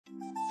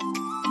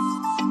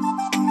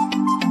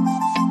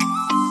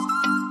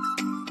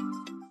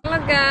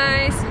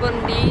guys, bom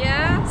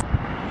dia.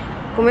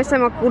 Comecei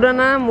a cuidar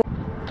na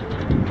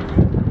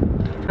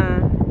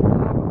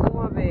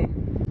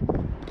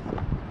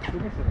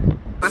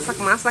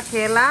masak-masak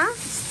ela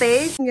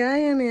steak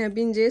gaya nih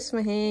binjes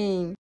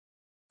mahin.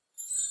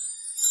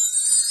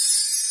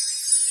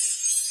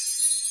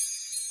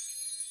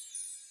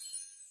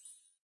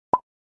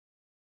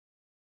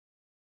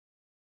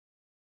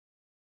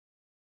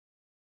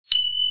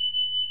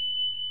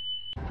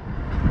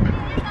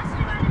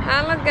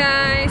 Halo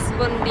guys,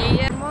 bom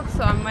dia.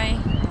 So amai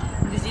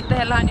visita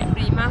ela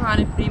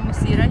hani primo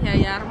sira ya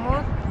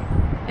Yarmouth.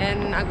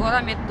 And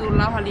agora meto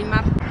lá o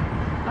halimar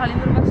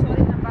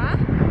basuri apa?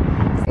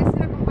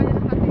 Esqueci a companhia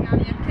da platinha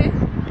aqui.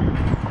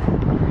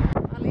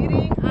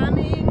 Aliring,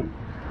 aning.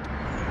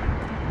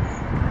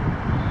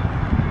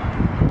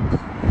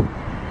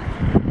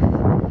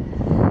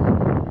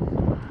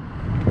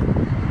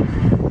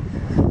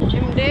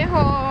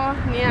 Deho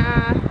nia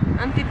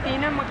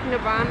antitina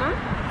makinabana.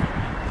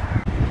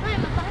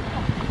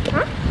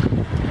 Huh?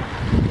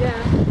 Yeah.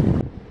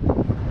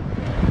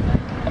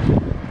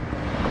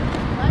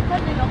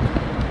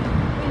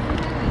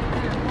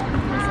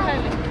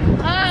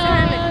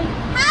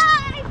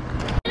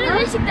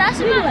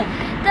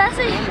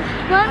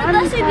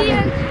 Tassie dia.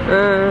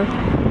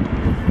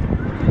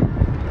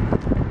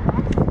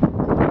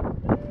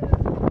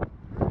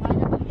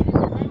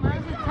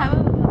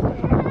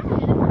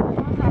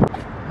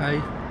 Hai.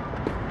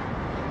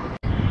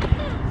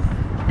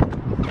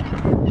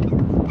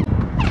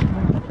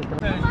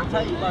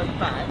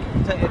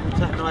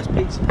 Nice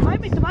pizza.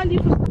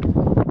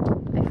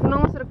 Even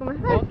nog eens komen.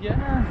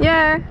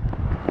 Ja.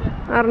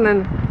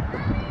 Arnen.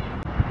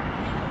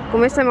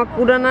 Comecei a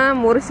cuidar na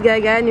Morris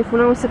gaya ni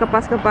funa mesti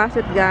kapas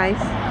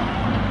guys.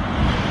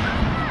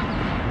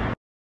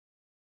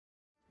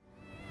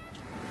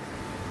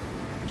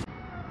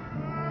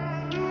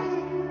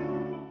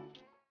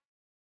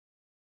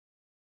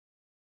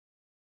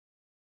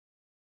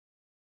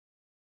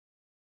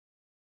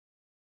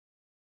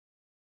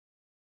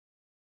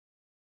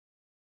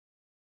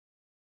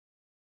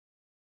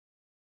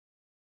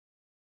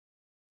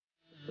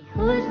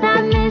 Who's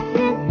not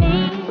missing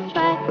me?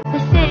 But the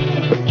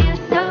city is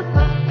so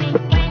lonely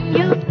when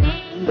you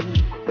leave.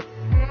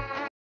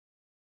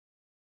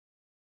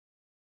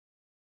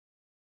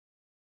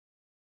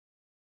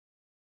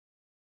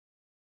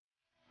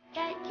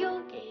 That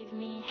you gave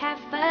me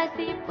half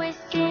asleep,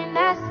 wishing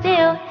I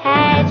still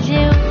had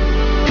you.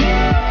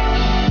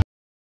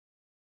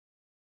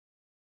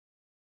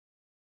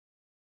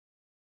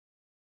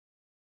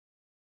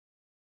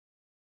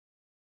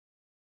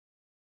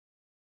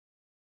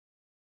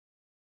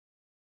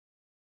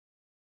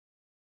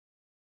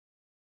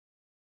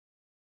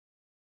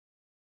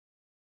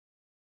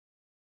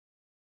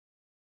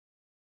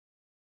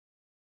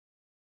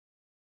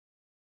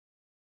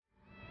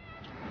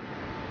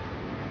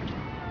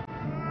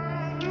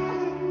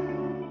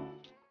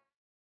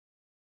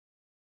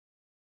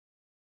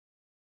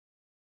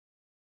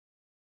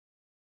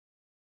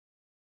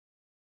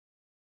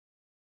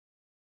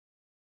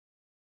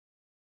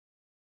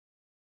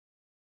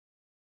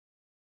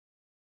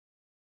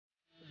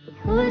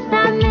 Who's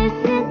not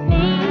missing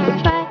me?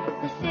 But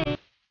the city.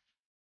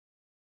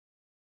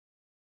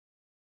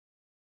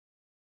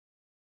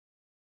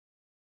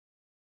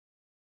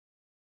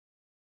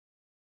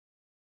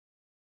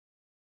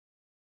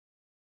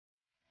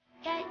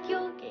 That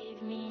you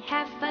gave me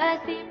half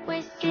asleep,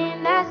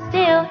 wishing I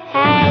still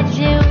had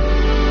you.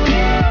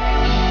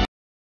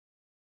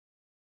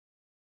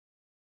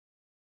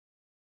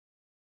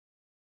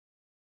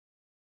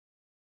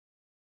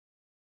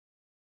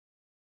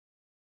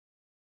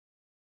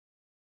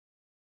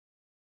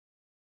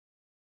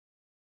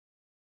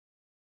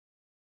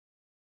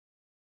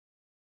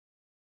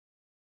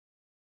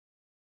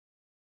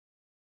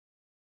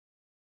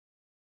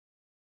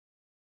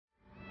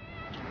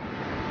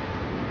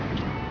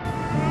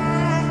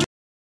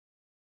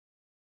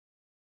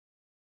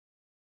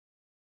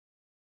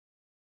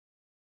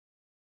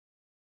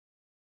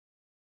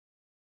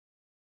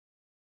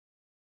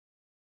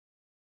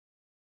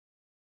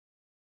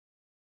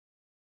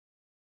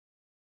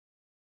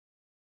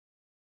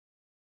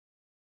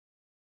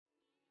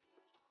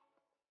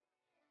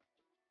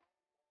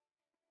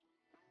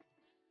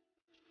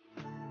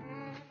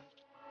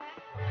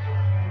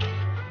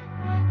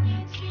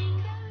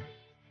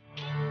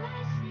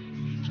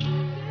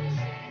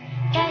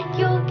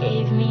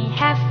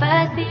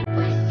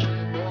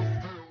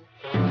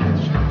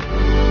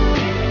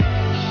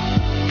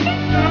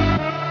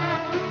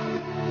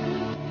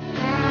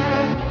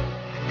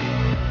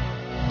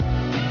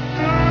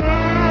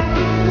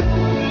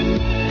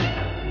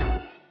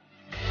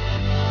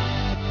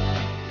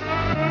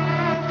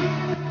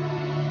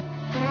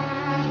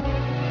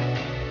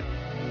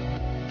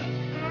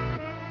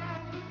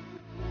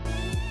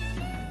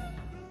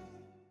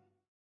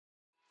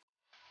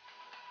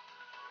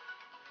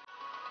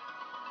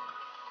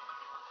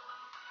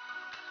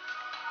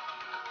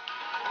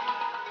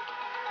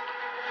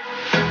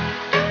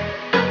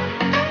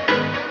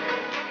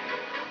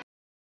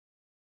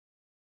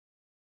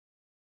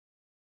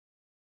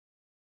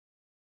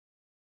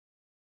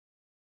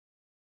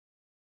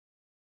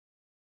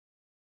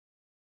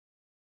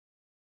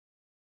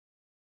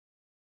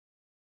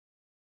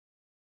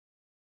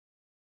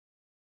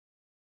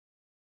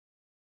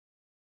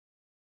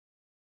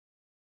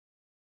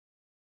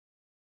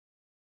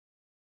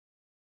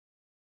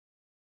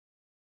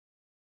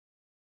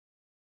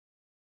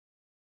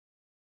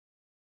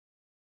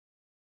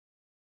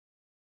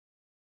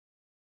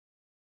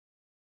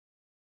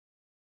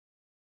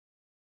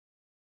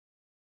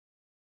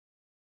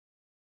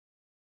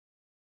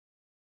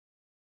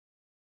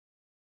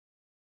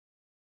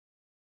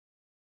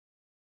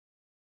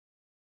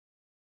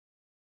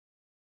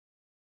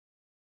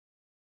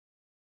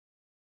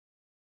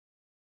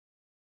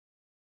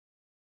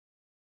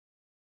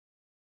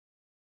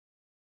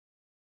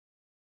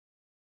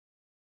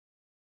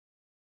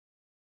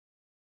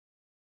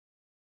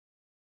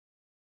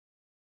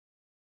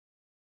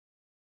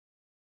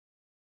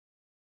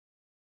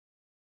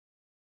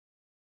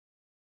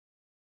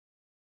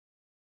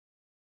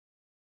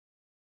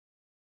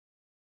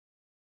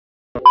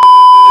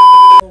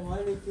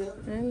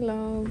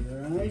 Hello.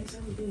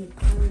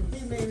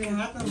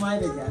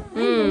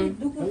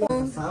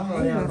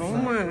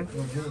 Aroma.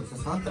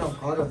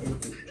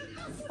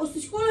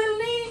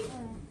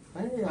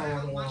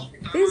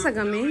 Pensa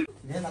kami.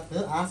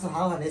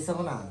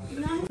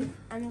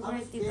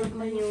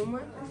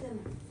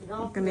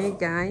 Kami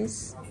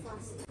guys.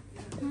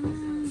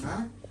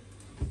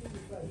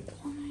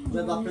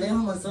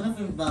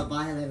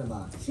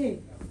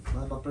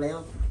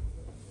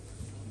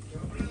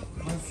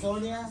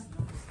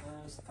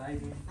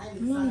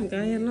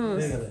 Kaya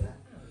nos.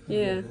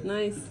 Yeah,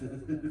 nice.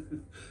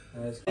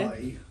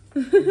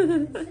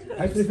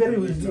 I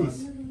prefer with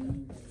this.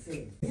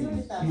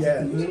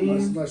 Yeah,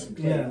 nice and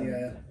clean,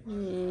 yeah.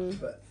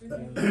 But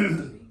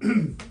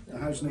the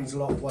house needs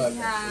a lot of work.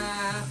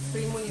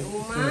 Primo ni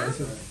uma.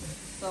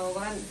 So,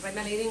 orang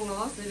pernah liring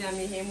no, sudah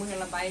kami hemu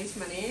hela bais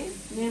mana.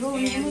 Nero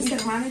hemu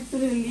sermane tu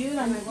reliu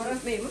lah. Agora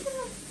mesmo.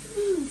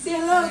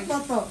 Cielo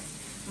toto.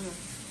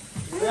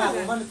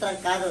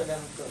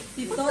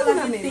 Tipo Toda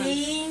na la mesma.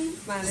 tin,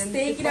 Mas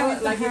steak tipo, dah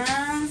lagi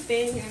tahan.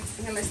 steak,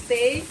 hela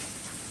steak.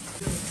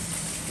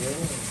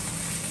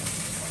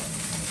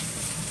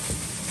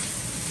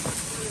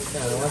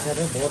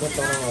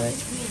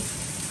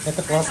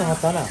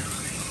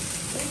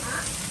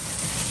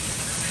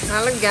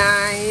 Halo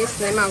guys,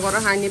 ini agora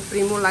hanya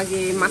primo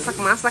lagi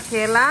masak-masak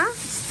hela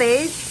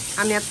steak,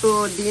 kami tu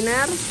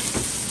dinner.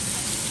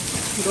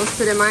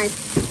 Gosto demais.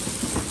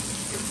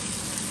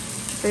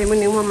 Primo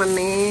ni uma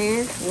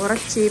mané, agora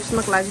chips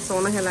mak lagi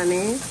sona hela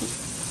ne.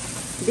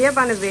 Dia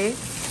bane ver.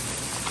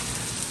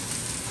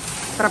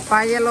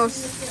 Atrapalha-los.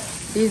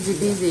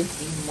 Busy.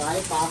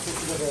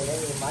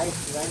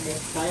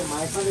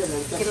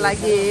 Aqui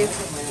lagi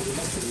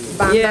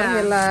bandar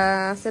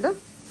hela, será?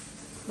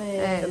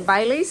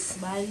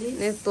 Bailes.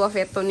 Né, tua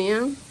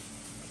fetoninha.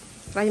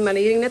 Vai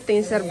maliring né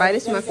tem ser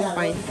bailes me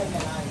acompanha.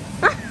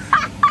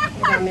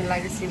 Kami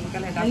lagi sibuk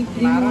kan ada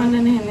Primo mana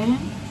nih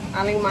nih?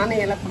 Aling mana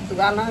hela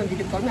Portugal na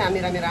video call me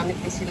amir-amir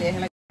pisile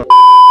hela.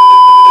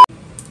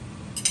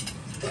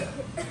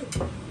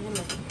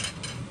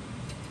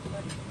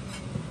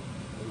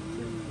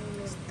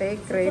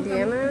 Steak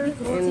ready na,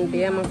 and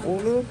dia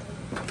magulog.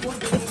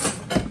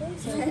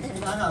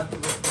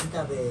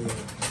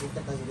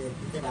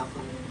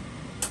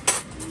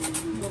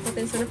 Vou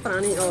ter sana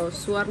prani oh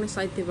suar ne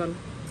site bal.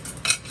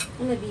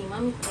 Una di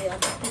mami kayak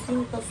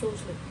tin to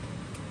sauce le.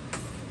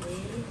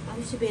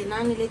 Abi si be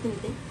nani le tin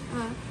te.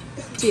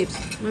 Chips,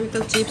 mami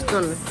tahu chips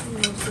kan.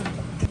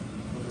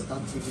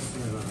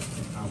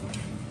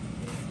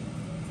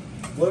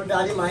 Bolu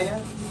dari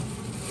mana?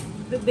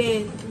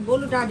 Be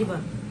bolu dadi ba.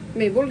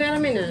 Me bol dera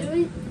mena.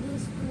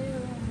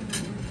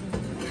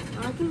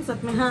 Aquilo sat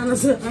me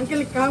hanas,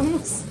 aquele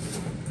camus.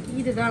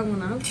 Ida da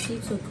una,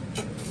 chips.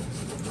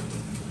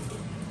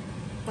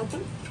 Apa?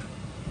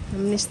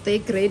 Kami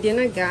steak ready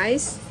na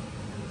guys.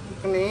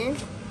 Kene.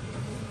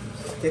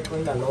 Steak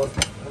pun dah lor.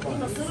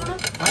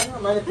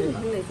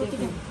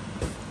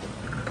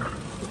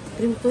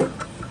 Primo tu.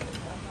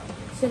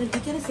 Será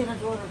bicara será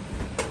dora.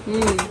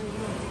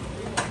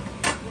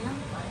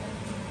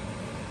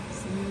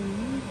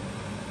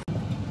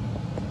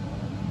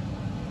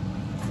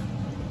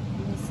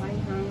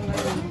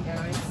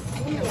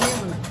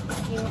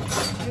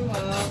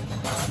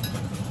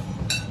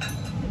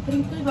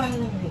 Primo tu vai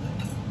lá ver.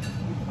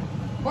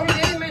 Boleh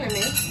jadi mana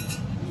me?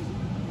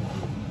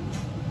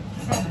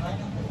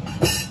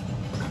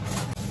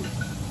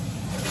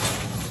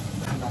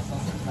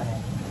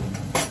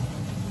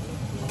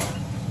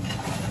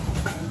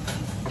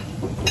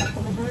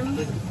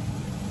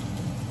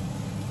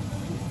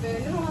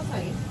 Ini rumah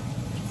saya.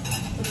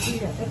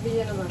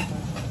 Terbija nama.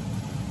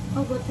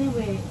 Oh, botei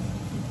we.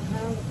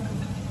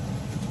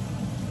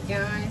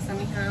 Guys,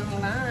 kami hang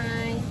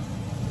lai.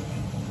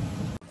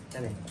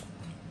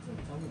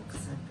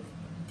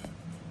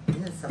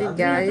 Oke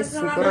guys,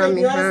 syukur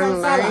kami hang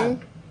lai.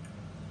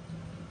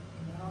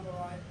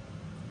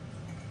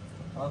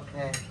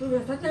 Okay. Tu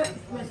biasa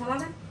masalah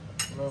kan?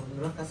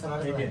 Menurut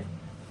kesalahan apa?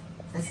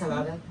 Saya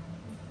salah kan?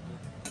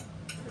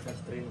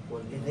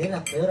 Ini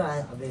nak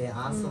pera abe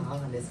aso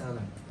hang di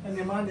sana.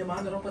 Demanda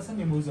orang pasang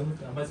ni musa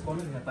muito, mas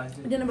escola ni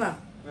tanja. Dia nampak.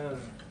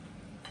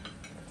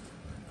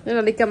 Ini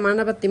lagi ke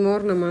mana pak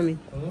Timor na mami?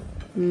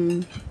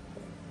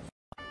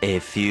 A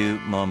few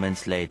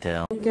moments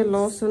later. Okay,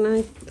 loso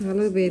na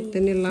halo bete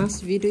ni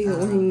last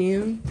video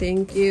ini.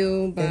 Thank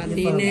you,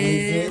 badine.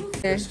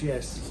 Yes. See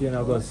you in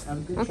August.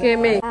 Okay,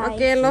 me.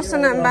 Okay, loso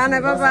na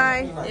bana. Bye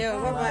bye. Yo,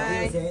 bye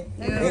bye.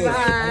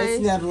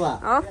 Ini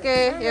dua.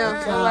 Okay, yo,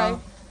 bye bye.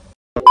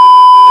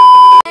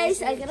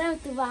 Guys, agora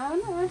tu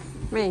bana.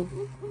 Me.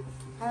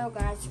 Hello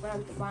guys,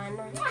 pronto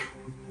bana.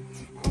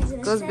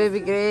 Cos baby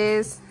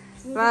Grace.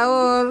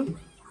 Raul.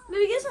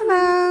 Baby guys,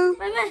 Hello.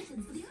 bye bye.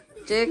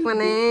 Cek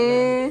mana?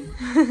 I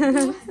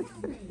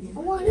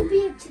want to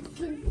be a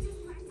chicken.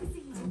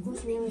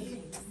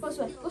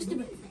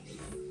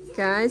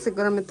 Guys,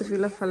 agora me tu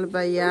fila fala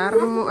ba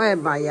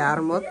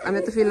Yarmouth. Ame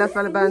tu fila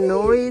fala ba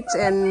Norwich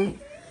and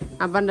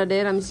a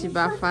bandadeira me si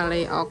ba fala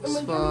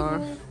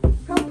Oxford.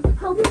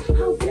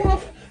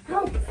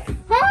 Help!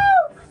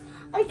 Help!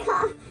 I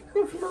can't.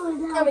 The floor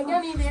is out.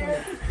 Gummy bear.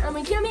 I'm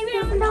a gummy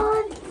bear.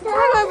 No,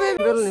 Hello,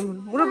 baby.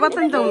 Mula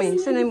batan tau me.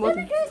 Sini bot.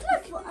 I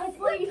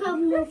thought you have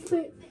no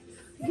food.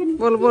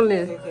 Bol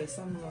ni. Okay,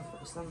 some more.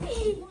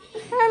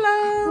 Hello.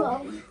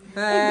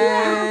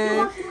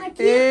 Hey.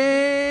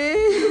 Hey.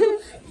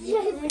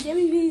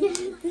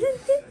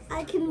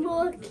 I can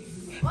walk.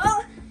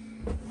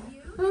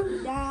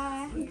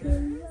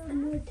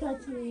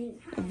 Touch me.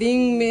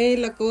 Bing me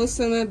la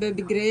cosa na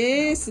baby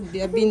Grace.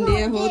 Dia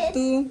bindia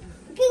hotu.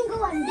 You can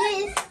go on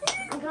this.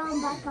 I'm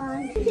going back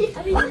on.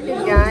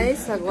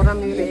 Guys, agora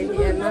me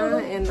ready na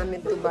and na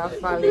mitu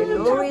bafale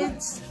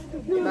Norwich.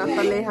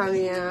 Bafale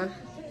halia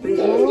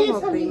primo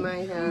o prima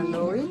ya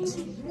Norwich.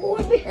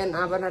 And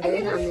abana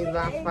de ami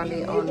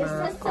bafale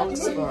ona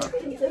Oxford.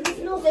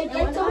 No, they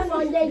get off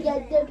on they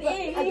get the.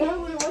 I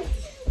don't know.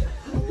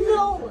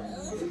 No.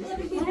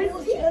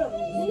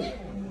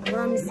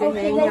 Agora me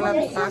serrei ela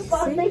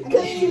taxi.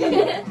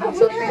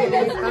 So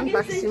tem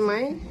taxi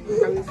mai.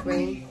 Kami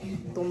foi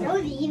tumba.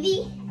 Oh,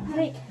 Evie.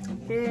 Okay.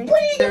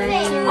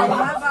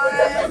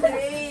 Bye-bye,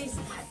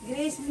 Grace.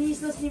 Grace,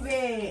 please, let's leave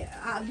it.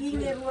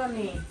 Being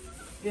everyone.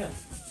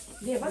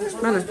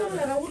 Mana?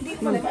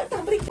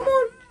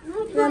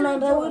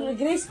 No,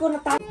 Grace ko na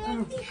tayo.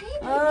 2,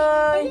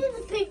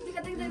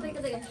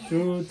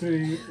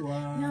 3,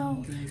 1.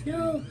 No.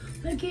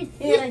 Okay.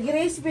 Here,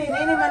 Grace, baby.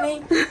 Ini mana?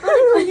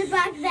 Put it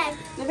back there.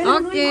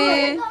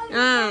 Okay.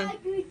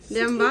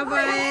 Diam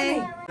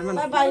bye-bye.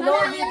 Bye-bye,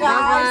 love you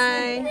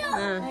guys.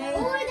 Bye-bye.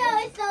 Oh, no,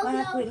 it's so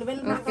low.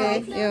 Okay.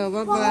 Yo,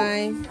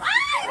 bye-bye.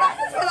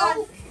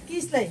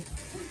 Kiss lah.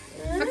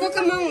 Ako ka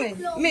mang le.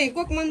 Me,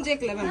 kok man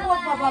jek le ban.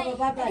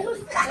 Bye-bye.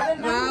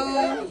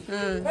 Wow.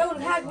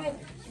 Raul, hug me.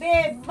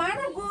 Babe,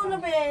 mana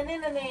guna be?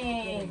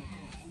 Nih.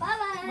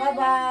 Bye-bye.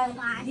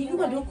 Bye-bye. Di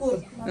ko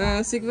dukur.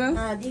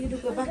 Sigba? Di ko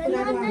dukur.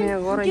 Bakit Me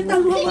agora Kita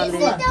lupa.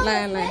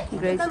 Lá.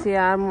 Great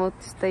Yarmouth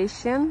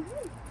Station.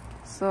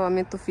 So,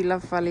 I'm to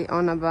fila fali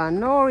on about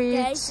Norwich.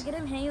 Guys, get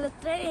him hanging the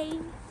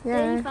train.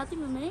 Yeah.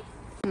 Fatima, man.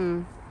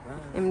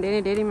 I'm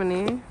Daddy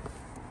mane.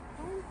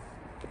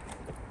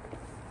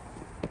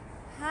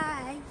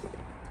 Hi.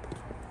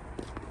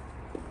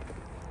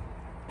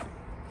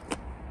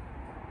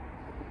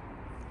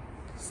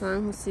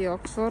 Sang husi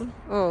Oxford.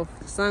 Oh,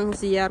 sang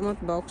husi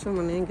Yarmouth ba Oxford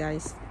mane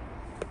guys.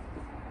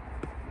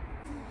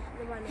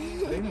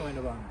 Primo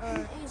na ba?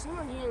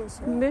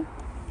 Be.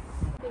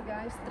 Okay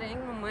guys, train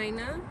mamay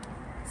na.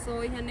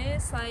 So, ihane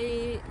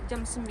say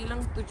jam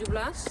 9.17.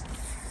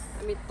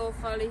 Kami to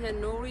fali ha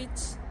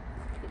Norwich.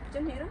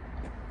 Diyan hira?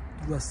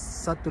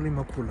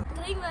 1:50.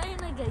 Train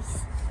na,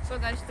 guys. So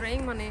guys,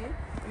 train mane.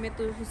 Kami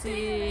to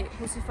husi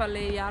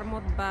fali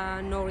Yarmouth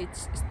ba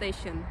Norwich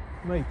station.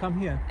 Wait, come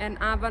here. And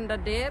abanda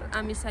der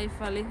ami say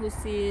fali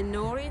husi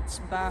Norwich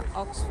ba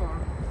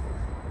Oxford.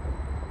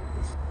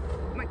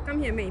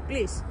 Come here, May,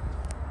 please.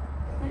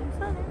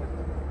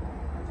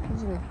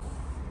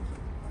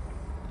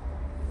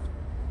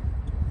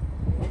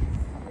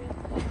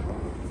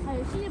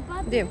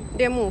 There,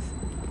 move.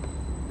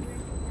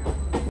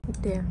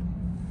 There.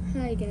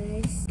 Hi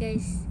guys,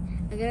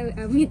 agar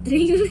kami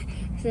train,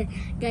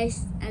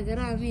 guys,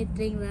 agar kami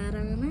train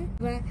larang na,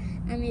 ba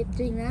kami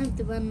train na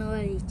to ba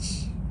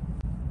Norwich.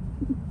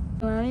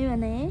 Mami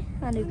mana?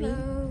 Ano bi?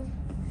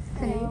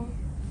 Hello.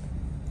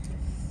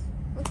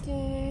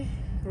 Okay,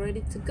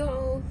 ready to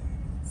go.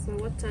 So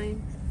what time?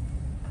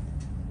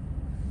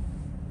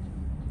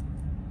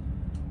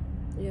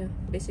 Yeah,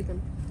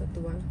 basically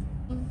tatuan.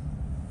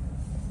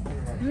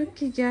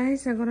 Okay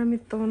guys, agora me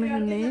torna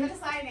né.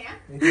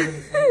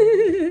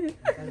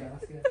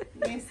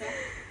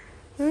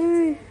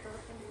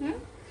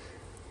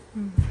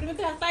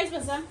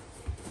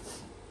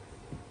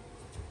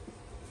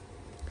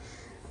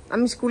 A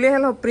minha escolha é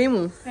o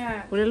primo.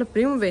 Olha o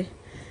primo, vê.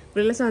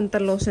 Olha essa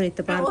antarlosa aí,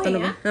 tá para tá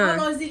não.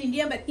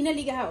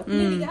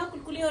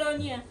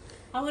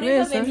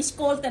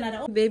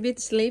 Baby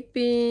is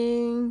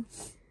sleeping.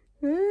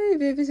 Ay,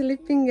 baby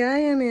sleeping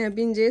gaya né,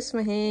 binges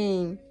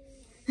mahin.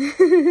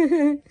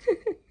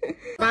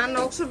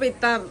 Paano ako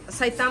subita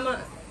saitama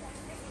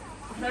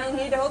nang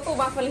hida ho to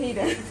bafal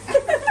hida.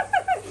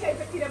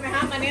 Tidak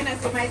mahama nena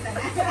sumaita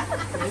na.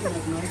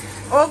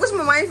 Oh, gusto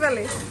mo mai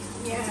fale.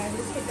 Yeah,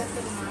 this is the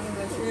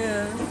mama.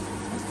 Yeah.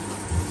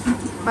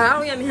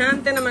 Parang ya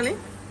mihante naman eh.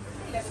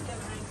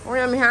 O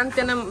ya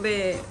mihante na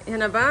be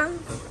hena ba?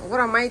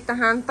 Agora mai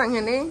tahantang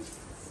hene.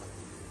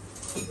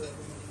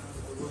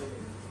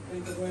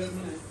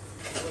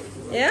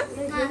 Ya?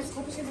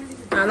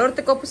 Alor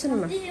te kopo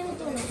sana.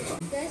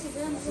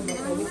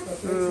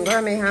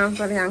 Agora me han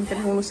fale hang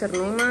ter hunu ser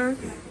numa.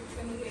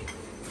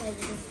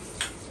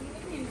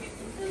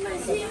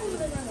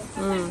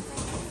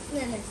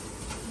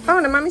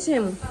 Tahu na mami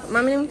sihemu.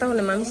 Mami nem tahu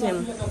na mami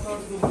sihemu.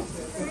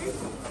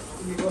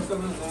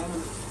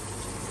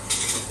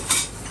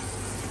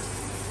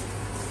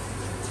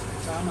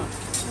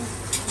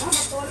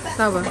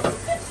 Tahu ba?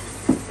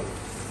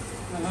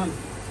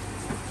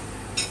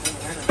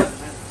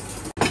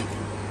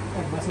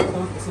 Masuk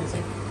ke sini.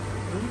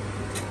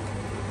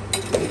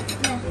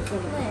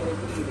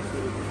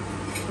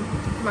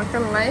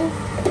 makan lah.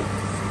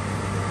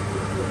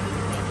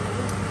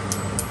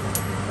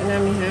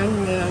 Penamihan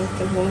yang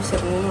telpon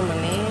seru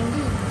mana?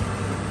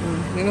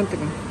 Jangan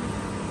tekan.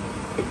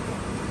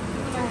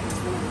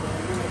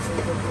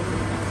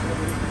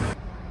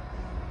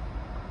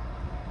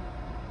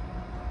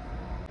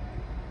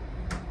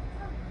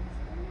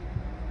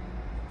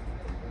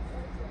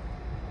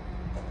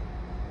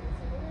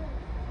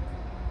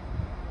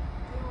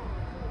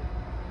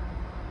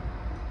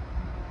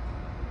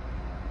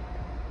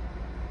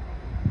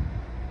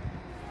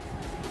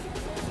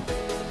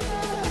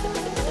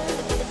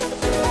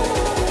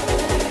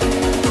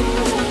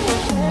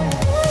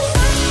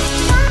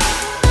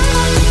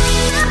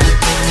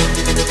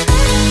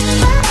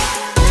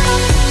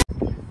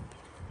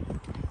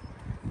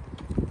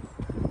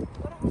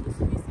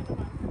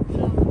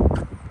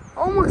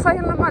 Oh,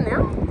 maksahin naman ya?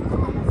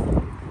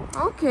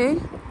 Okay.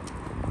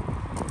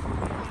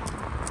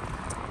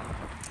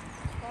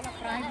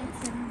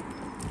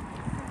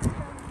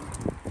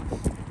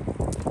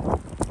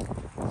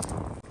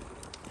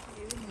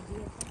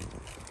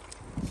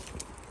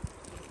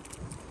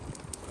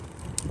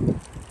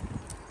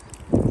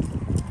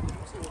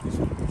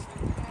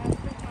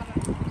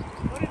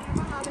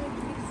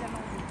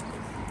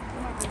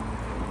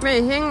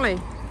 May hang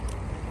lagi.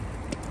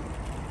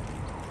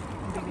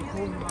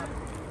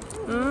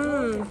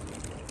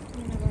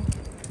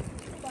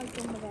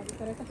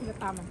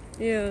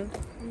 Iya.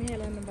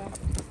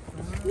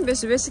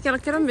 Biasa-biasa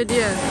kira-kira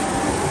dia.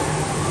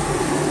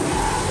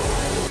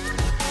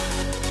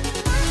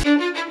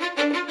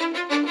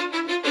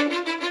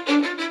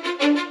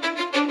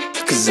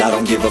 Cause I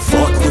don't give a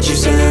fuck what you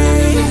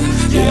say.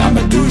 Yeah,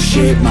 I'ma do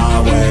shit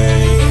my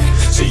way.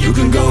 So you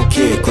can go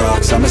kick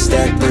rocks, I'ma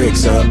stack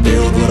bricks up,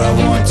 build what I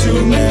want to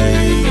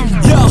make.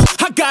 Yo,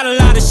 I got a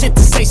lot of shit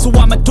to say, so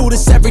I'ma do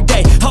this every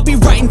day. I'll be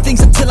writing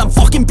things until I'm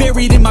fucking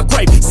buried in my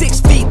grave.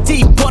 6 feet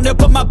deep under,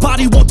 but my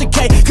body won't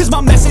decay. Cause my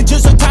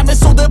messages are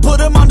timeless, so they'll put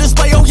them on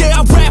display. Oh yeah,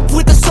 I rap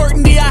with a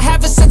certainty, I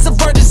have a sense of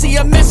urgency.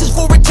 A message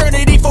for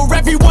eternity, for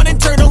everyone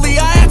internally.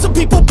 I had some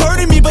people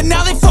burning me, but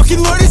now they fucking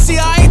learn to see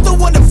I ain't the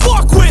one to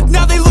fuck with.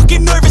 Now they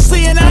looking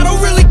nervously, and I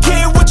don't really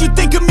care what you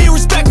think of me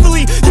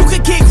respectfully. You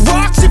can kick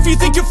rocks if you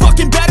think you're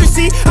fucking better,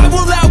 see. I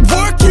will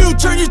outwork you,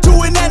 turn you to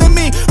an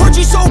enemy. Hurt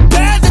you so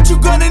bad that you're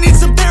gonna need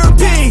some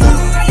therapy.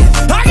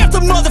 I got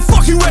the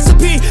motherfucking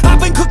recipe. I've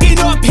been cooking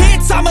up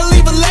hits, I'ma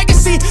leave a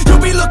legacy.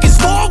 You'll be looking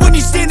small when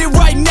you're standing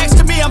right next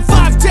to me. I'm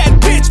 5'10",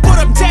 bitch, but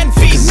I'm 10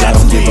 feet. Cause I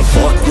don't give a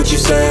fuck what you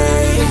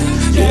say.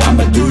 Yeah,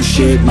 I'ma do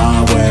shit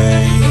my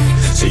way.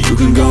 So you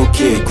can go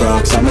kick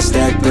rocks, I'ma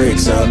stack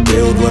bricks up,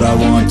 build what I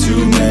want to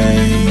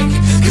make.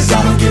 Cause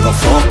I don't give a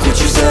fuck what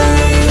you say.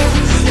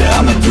 Yeah,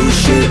 I'ma do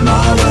shit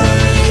my way.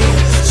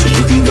 So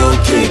you can go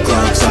kick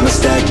rocks, I'ma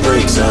stack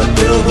bricks up,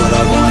 build what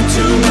I want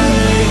to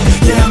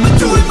make. Yeah, I'ma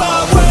do it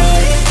my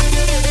way.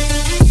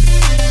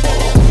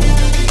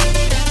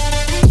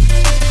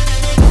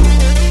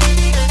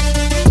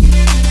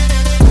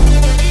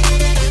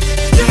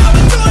 Yeah,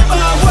 I'ma do it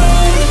my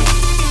way.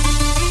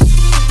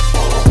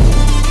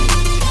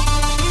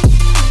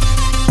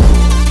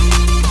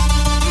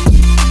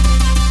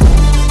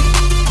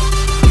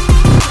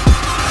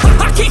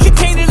 I can't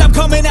contain it, I'm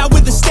coming out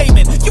with a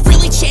statement. You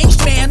really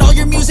changed, man, all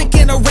your music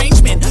and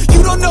arrangement.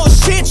 You don't know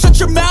shit, shut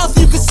your mouth,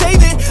 you can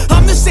save it.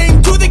 I'm the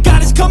same dude that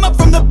got his come up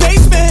from the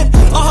basement.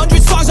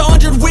 100 songs,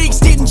 100 weeks,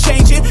 didn't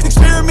change it.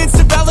 Experiments,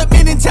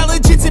 development,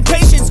 intelligence, and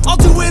patience. I'll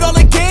do it all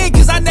again,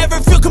 cause I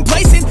never feel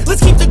complacent. Let's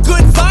keep the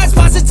good vibes,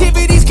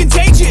 positivity's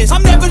contagious.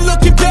 I'm never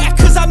looking back,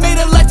 cause I made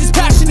a life that's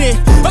passionate.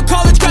 A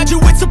college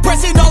graduate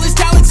suppressing all his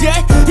talents,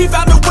 yeah. He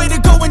found a way to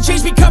go and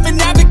change, become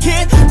an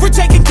advocate. For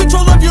taking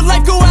control of your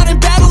life, go out and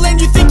battle. And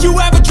you think you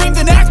have a dream,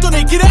 then act on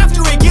it. Get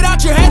after it, get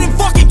out your head and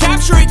fucking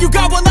capture it. You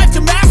got one life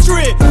to master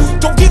it.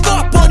 Don't give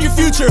up on your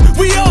future,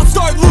 we all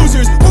start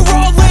losers. We're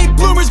all late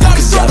bloomers,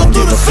 gotta struggle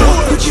through the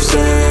sewer. What you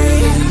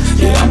say,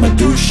 yeah, I'ma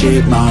do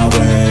shit my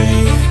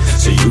way.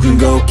 So you can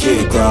go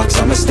kick rocks,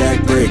 I'ma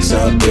stack bricks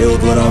up,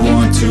 build what I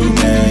want to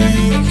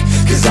make.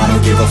 Cause I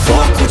don't give a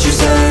fuck what you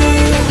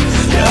say.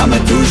 Yeah, I'ma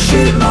do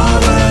shit my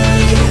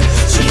way.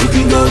 So you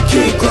can go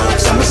kick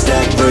rocks, I'ma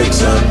stack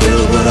bricks up,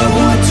 build what I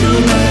want to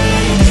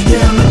make.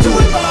 Yeah, I'ma do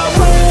it my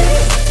way.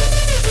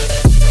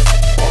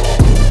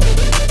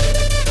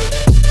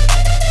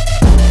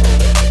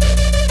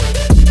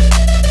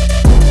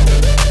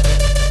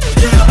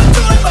 Yeah, I'ma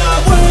do it my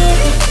way.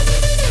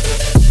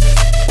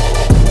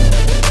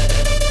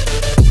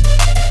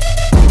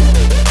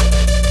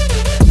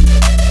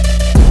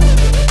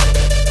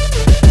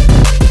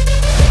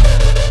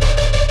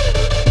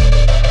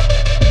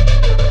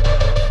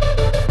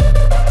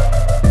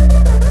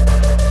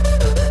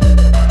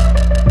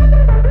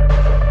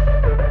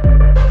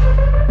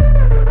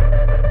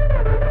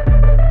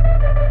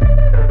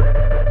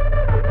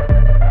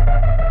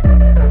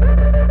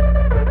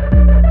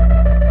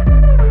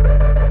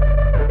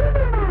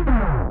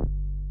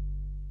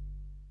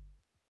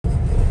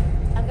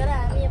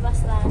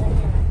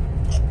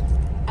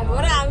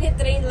 Agora a minha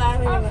train lá.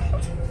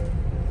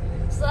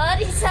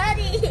 Sorry.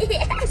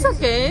 It's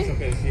okay.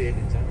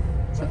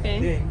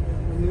 Deh,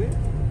 ini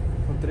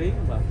putri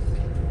bang.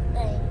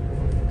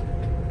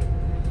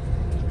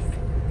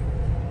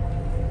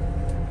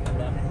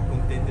 Kami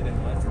konten tidak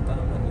mas, kita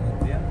nonton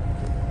dia.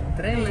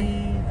 Tren lah.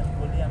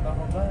 Kuliah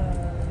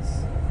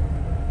bahas.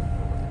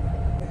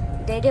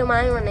 Dede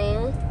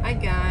mana? Hi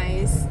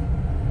guys.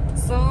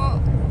 So,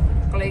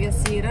 kolega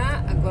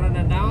Sira agora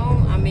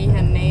dadão ami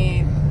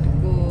hane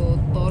ku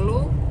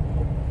tolu.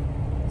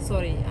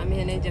 Sorry,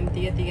 ami hane jam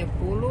 3.30.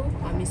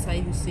 Ami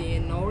sai husi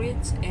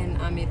Norwich and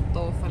ami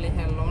to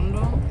faleha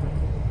London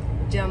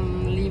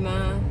jam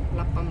 5.18.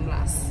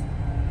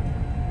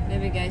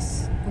 Maybe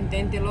guys,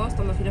 contente los,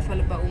 toma fila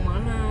fale ba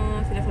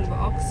Umana, fila fale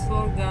ba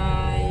Oxford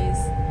guys.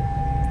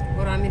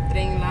 Agora ami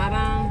trem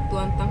larang,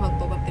 tuan tang hau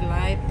toba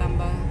tilai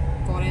tambah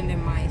koren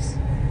demais.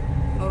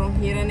 Lorong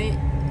hira ni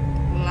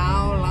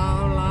lau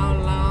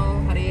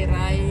hari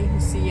rai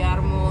husi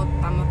Yarmouth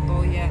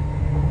tamato ya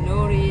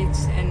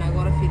Norwich and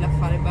agora fila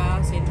fale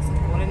ba senta